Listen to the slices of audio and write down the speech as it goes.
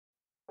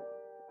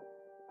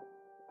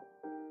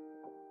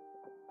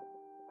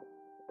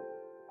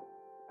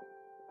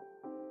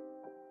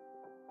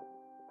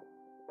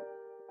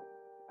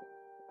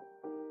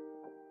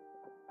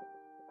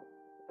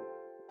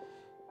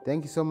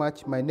Thank you so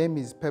much. My name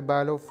is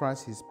Pebalo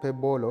Francis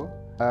Pebolo.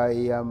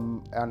 I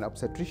am an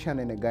obstetrician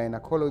and a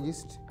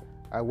gynecologist.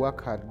 I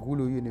work at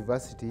Gulu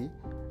University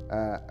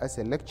as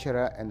a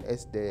lecturer and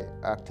as the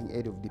acting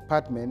head of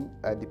Department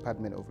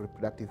of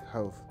Reproductive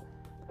Health.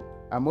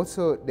 I'm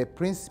also the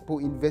principal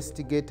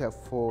investigator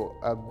for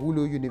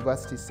Gulu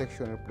University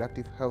Sexual and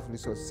Reproductive Health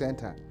Resource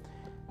Center.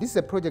 This is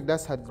a project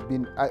that has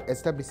been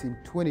established in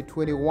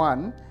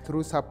 2021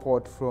 through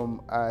support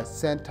from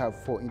Center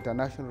for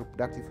International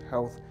Reproductive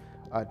Health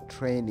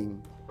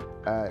Training.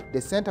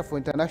 The Center for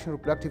International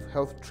Reproductive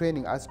Health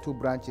Training has two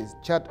branches,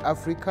 CHAT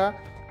Africa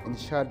and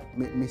CHAT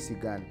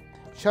Michigan.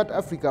 CHAT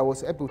Africa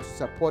was able to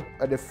support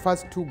the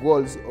first two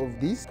goals of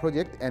this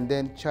project, and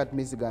then CHAT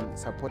Michigan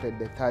supported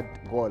the third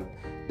goal.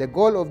 The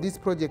goal of this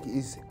project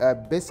is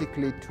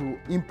basically to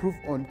improve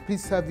on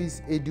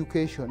pre-service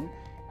education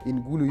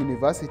in Gulu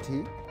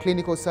University,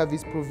 clinical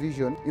service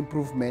provision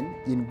improvement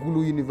in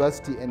Gulu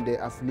University and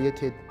the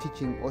affiliated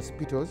teaching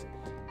hospitals,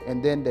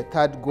 and then the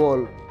third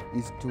goal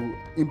is to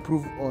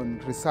improve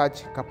on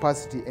research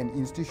capacity and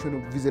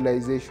institutional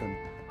visualization,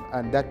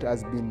 and that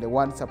has been the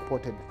one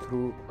supported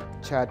through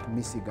CHAT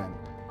Michigan.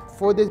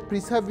 For the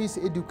pre-service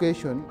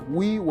education,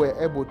 we were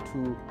able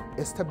to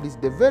establish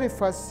the very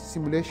first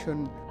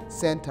simulation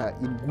center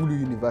in Gulu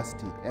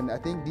University, and I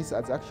think this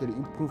has actually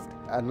improved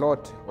a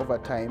lot over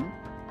time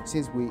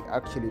since we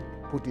actually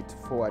put it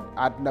forward.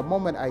 At the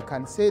moment, I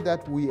can say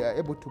that we are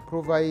able to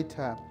provide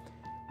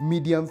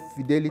medium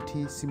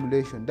fidelity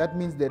simulation. That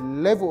means the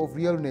level of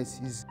realness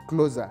is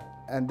closer.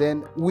 And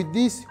then with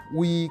this,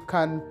 we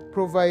can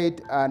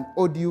provide an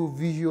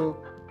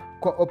audio-visual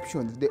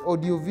options. The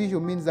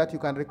audio-visual means that you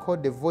can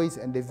record the voice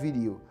and the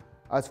video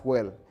as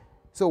well.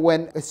 So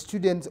when a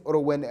student or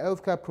when a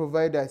healthcare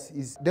provider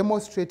is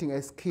demonstrating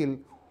a skill,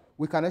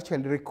 we can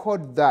actually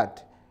record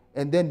that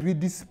and then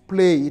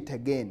redisplay it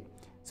again.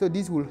 So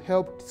this will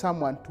help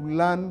someone to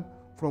learn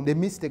from the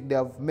mistake they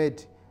have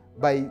made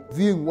by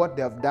viewing what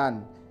they have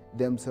done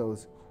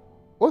themselves.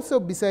 Also,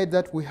 besides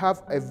that, we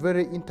have a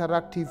very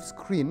interactive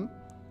screen,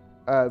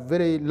 a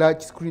very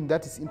large screen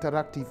that is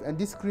interactive, and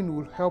this screen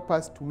will help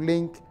us to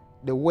link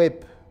the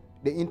web,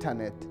 the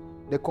internet,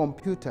 the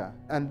computer,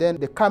 and then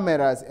the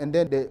cameras, and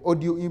then the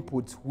audio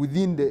inputs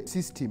within the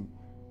system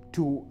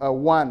to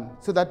one,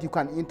 so that you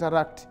can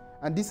interact,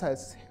 and this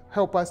has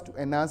helped us to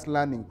enhance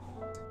learning.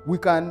 We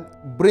can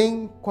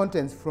bring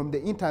contents from the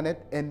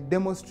internet and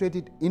demonstrate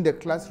it in the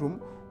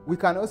classroom. We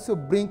can also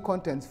bring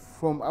contents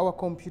from our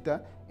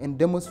computer and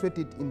demonstrate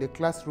it in the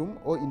classroom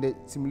or in the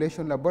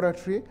simulation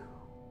laboratory.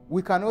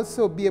 We can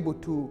also be able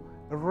to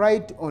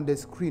write on the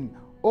screen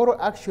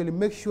or actually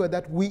make sure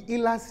that we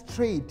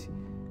illustrate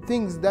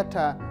things that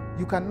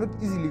you cannot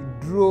easily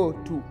draw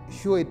to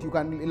show it. You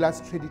can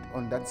illustrate it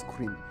on that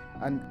screen.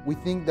 And we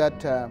think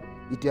that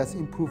it has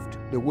improved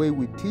the way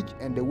we teach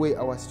and the way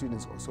our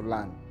students also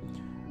learn.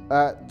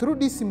 Through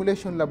this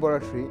simulation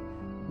laboratory,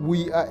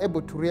 we are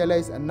able to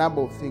realize a number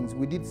of things.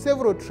 We did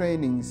several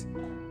trainings,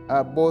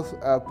 both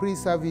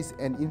pre-service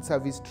and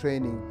in-service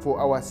training for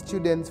our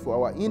students, for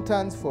our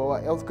interns, for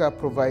our healthcare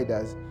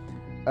providers.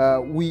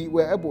 We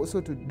were able also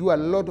to do a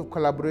lot of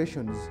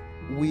collaborations.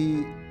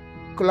 We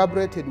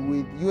collaborated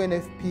with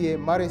UNFPA,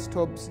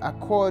 Marie-Stopes,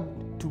 Accord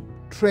to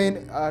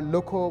train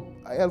local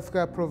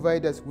healthcare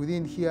providers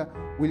within here.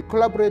 We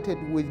collaborated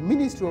with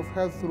Ministry of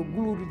Health through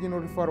Gulu Regional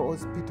Referral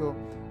Hospital.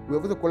 We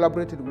have also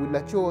collaborated with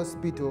Lacho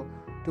Hospital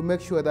to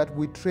make sure that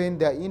we train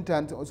their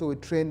interns, also we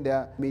train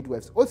their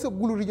midwives. Also,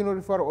 Gulu Regional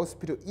Referral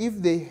Hospital,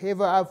 if they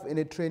ever have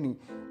any training,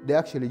 they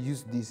actually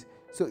use this.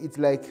 So it's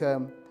like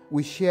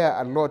we share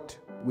a lot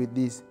with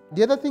this.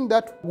 The other thing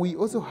that we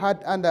also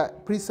had under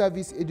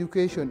pre-service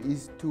education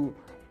is to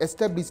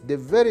establish the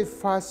very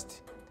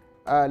first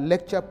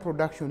lecture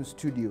production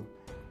studio.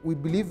 We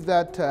believe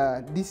that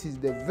this is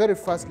the very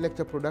first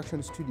lecture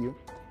production studio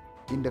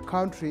in the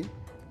country.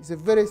 It's a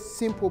very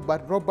simple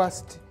but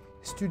robust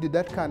studio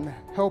that can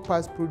help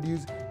us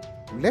produce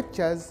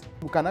lectures.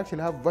 We can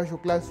actually have virtual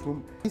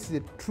classroom. This is a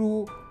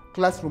true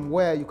classroom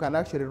where you can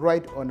actually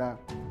write on a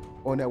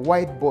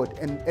whiteboard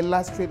and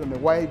illustrate on a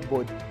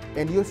whiteboard,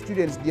 and your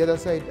students the other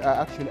side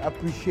are actually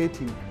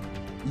appreciating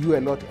you a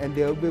lot, and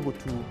they'll be able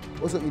to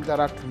also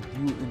interact with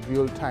you in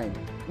real time.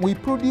 We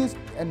produce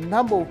a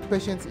number of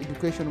patients'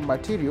 educational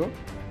material.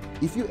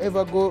 If you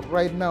ever go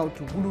right now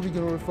to Gulu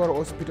Regional Referral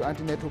Hospital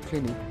Antenatal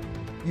Clinic,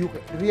 you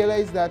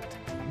realize that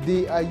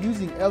they are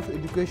using health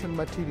education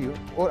material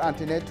or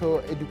antenatal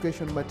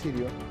education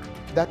material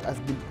that has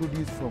been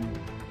produced from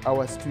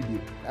our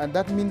studio. And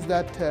that means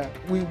that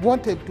we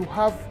wanted to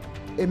have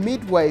a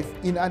midwife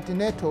in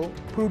antenatal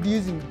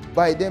producing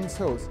by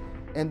themselves,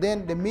 and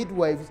then the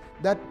midwives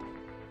that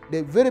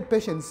the very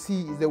patient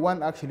see is the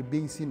one actually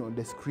being seen on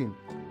the screen.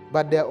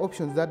 But there are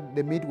options that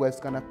the midwives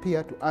can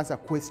appear to answer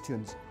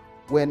questions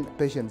when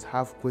patients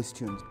have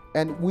questions.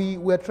 And we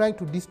were trying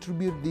to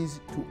distribute this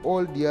to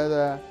all the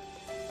other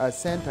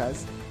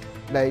centers.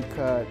 Like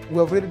we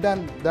have already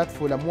done that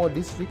for Lamour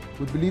district.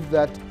 We believe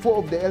that 4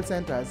 of the health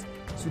centers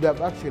should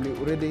have actually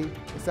already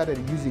started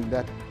using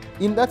that.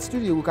 In that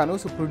studio, we can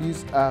also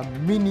produce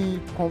mini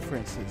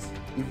conferences.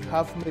 If you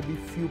have maybe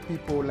few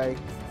people, like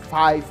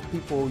 5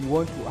 people, you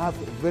want to have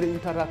a very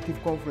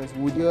interactive conference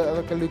with your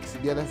other colleagues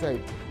the other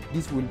side,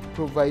 this will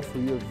provide for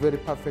you a very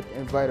perfect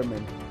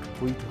environment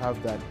for you to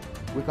have that.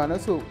 We can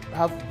also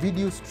have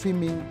video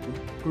streaming,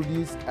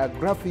 produce a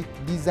graphic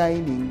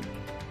designing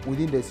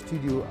within the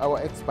studio. Our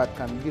expert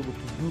can be able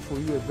to do for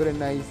you a very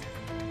nice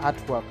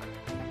artwork.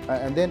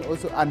 And then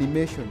also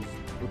animations,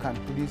 we can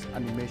produce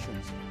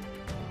animations.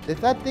 The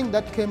third thing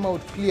that came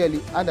out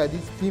clearly under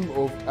this theme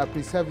of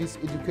pre-service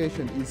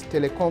education is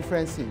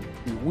teleconferencing.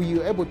 We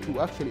were able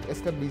to actually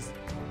establish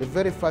the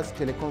very first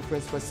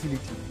teleconference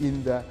facility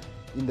in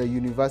the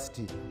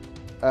university.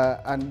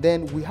 And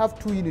then we have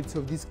 2 units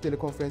of this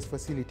teleconference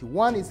facility.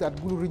 One is at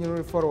Gulu Regional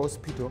Referral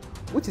Hospital,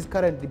 which is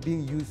currently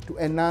being used to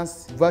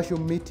enhance virtual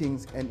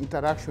meetings and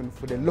interaction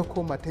for the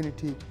local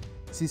maternity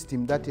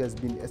system that has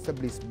been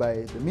established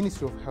by the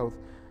Ministry of Health.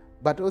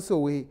 But also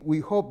we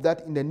hope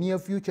that in the near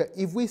future,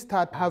 if we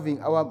start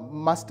having our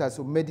Masters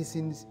of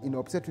Medicine in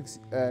Obstetrics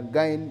and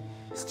Gynae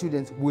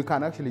students, we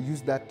can actually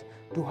use that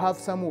to have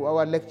some of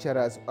our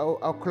lecturers,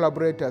 our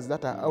collaborators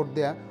that are out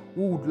there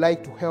who would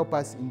like to help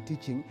us in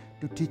teaching,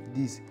 to teach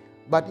this.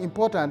 But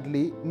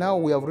importantly, now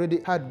we have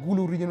already had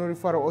Gulu Regional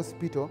Referral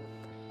Hospital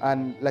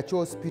and Lacho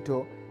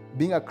Hospital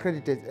being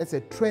accredited as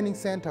a training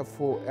center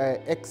for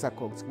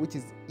ECSACOGS, which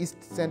is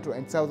East Central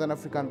and Southern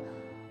African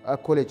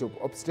College of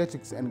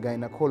Obstetrics and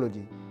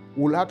Gynecology.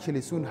 We'll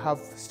actually soon have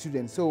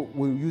students, so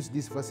we'll use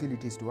these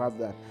facilities to have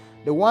that.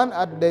 The one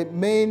at the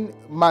main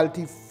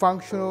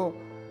multifunctional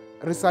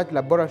research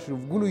laboratory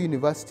of Gulu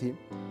University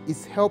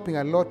is helping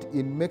a lot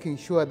in making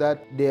sure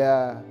that there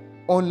are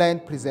online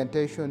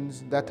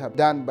presentations that are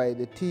done by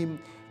the team,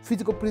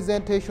 physical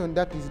presentation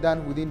that is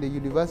done within the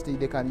university.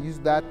 They can use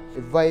that,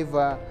 a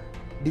Viva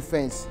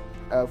defense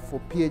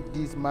for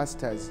PhDs,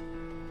 masters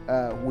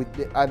with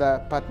the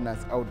other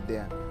partners out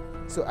there.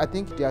 So I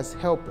think it has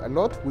helped a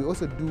lot. We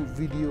also do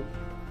video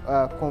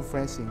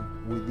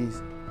conferencing with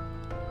this.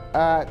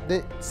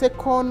 The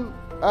second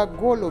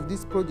goal of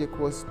this project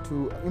was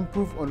to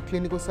improve on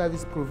clinical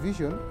service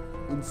provision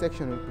in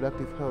sexual and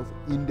reproductive health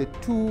in the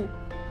 2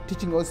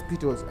 teaching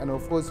hospitals and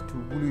of course to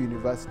Gulu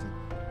University.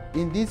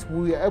 In this,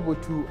 we were able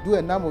to do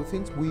a number of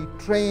things. We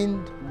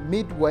trained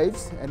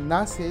midwives and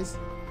nurses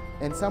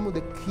and some of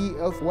the key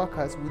health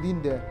workers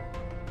within the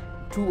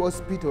 2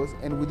 hospitals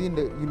and within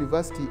the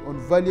university on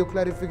value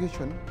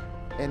clarification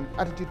and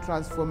attitude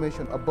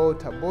transformation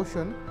about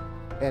abortion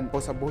and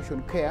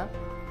post-abortion care.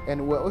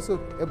 And we're also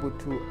able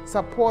to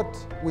support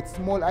with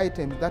small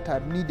items that are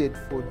needed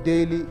for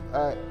daily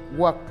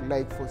work,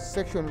 like for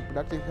sexual and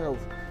reproductive health,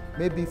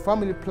 maybe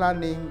family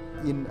planning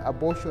in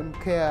abortion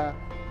care.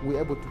 We're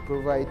able to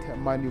provide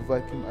manual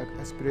vacuum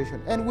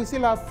aspiration. And we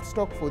still have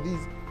stock for these,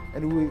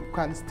 and we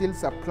can still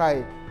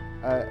supply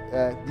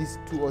these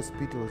 2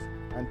 hospitals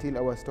until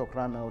our stock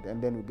run out,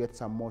 and then we get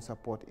some more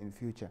support in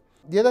future.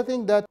 The other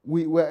thing that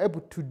we were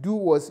able to do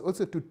was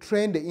also to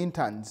train the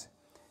interns.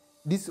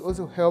 This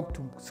also helped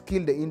to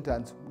skill the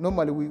interns.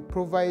 Normally we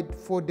provide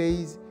 4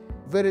 days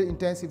very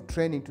intensive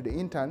training to the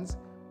interns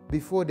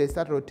before they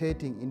start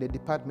rotating in the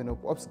Department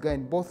of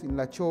Obs-Gyn, both in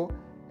Lacho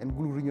and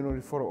Gulu Regional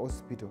Referral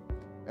Hospital.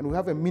 And we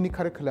have a mini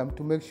curriculum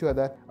to make sure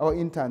that our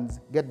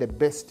interns get the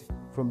best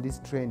from this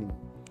training.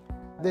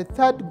 The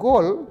third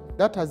goal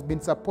that has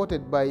been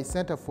supported by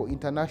Center for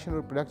International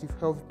Reproductive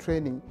Health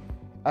Training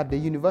at the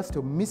University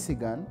of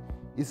Michigan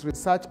is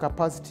research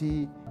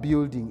capacity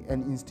building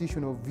and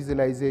institutional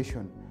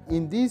visualization.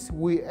 In this,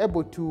 we were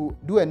able to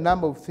do a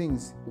number of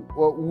things.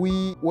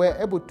 We were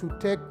able to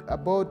take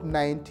about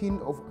 19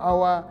 of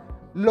our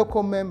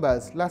local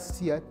members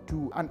last year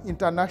to an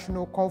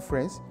international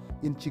conference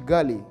in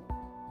Kigali.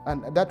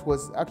 And that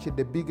was actually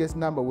the biggest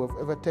number we've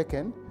ever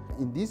taken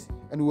in this,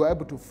 and we were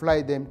able to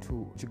fly them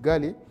to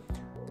Kigali.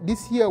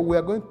 This year we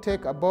are going to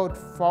take about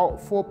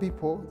 4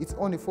 people. It's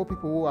only 4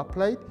 people who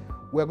applied.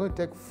 We are going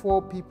to take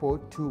 4 people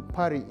to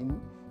Paris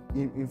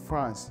in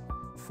France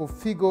for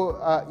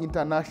FIGO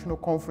International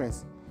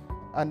Conference.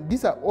 And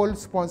these are all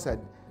sponsored.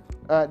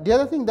 The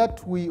other thing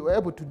that we were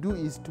able to do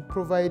is to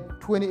provide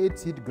 28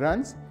 seed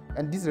grants,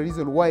 and this is the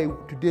reason why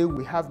today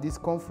we have this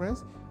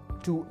conference,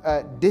 to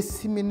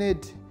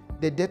disseminate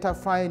the data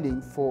finding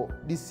for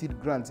these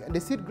seed grants. And the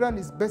seed grant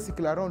is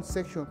basically around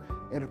sexual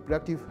and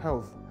reproductive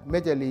health,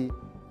 majorly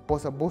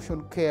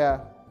post-abortion care,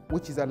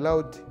 which is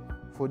allowed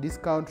for this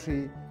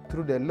country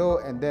through the law,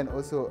 and then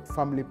also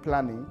family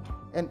planning,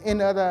 and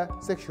any other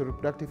sexual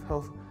reproductive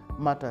health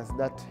matters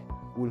that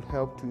will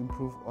help to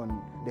improve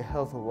on the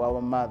health of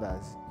our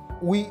mothers.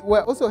 We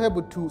were also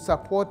able to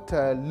support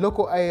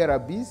local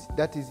IRBs,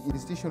 that is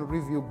Institutional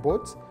Review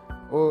Boards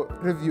or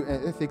Review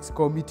and Ethics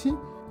Committee.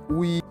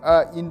 We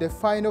are in the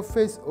final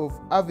phase of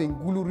having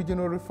Gulu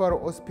Regional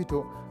Referral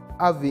Hospital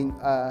having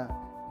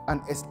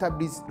an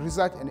established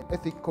Research and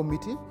Ethics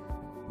Committee.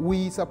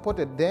 We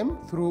supported them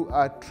through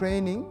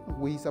training.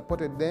 We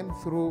supported them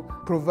through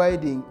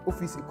providing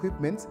office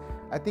equipment.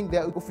 I think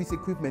their office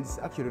equipment is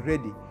actually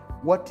ready.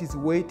 What is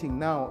waiting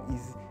now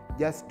is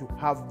just to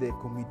have the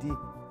committee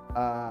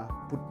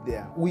put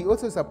there. We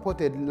also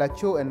supported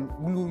Lacho and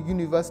Gulu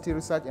University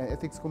Research and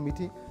Ethics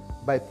Committee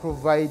by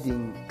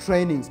providing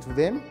trainings to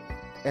them.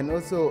 And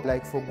also,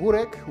 like for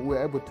GUREC, we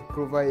were able to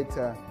provide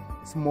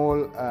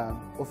small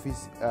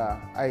office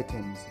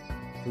items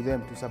to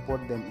them to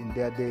support them in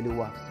their daily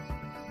work.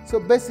 So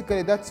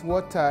basically, that's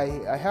what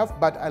I have,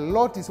 but a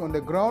lot is on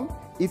the ground.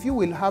 If you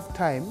will have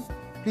time,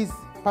 please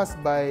pass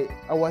by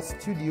our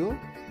studio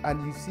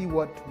and you see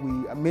what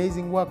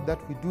amazing work that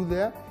we do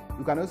there.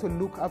 You can also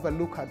have a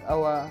look at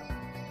our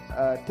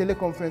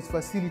teleconference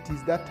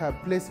facilities that are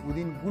placed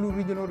within Gulu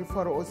Regional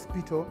Referral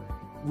Hospital,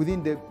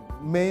 within the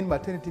main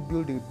maternity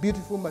building,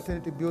 beautiful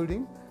maternity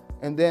building,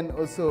 and then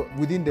also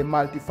within the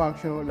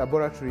multifunctional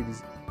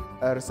laboratories,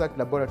 research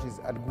laboratories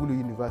at Gulu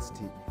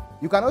University.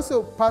 You can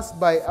also pass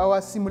by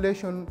our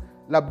simulation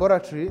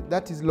laboratory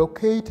that is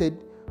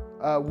located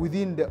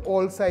within the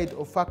old side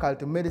of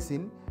Faculty of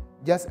Medicine,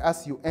 just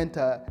as you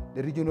enter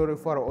the Regional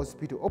Referral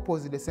Hospital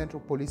opposite the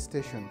Central Police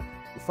Station.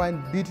 You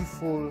find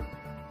beautiful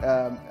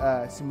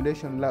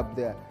simulation lab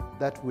there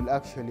that will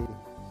actually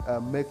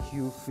make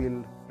you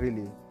feel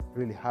really,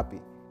 really happy.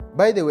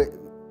 By the way,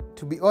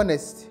 to be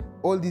honest,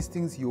 all these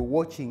things you're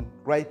watching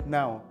right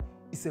now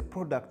is a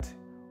product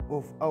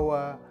of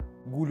our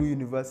Gulu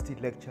University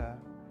Lecture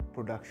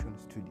Production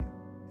Studio.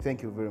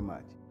 Thank you very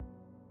much.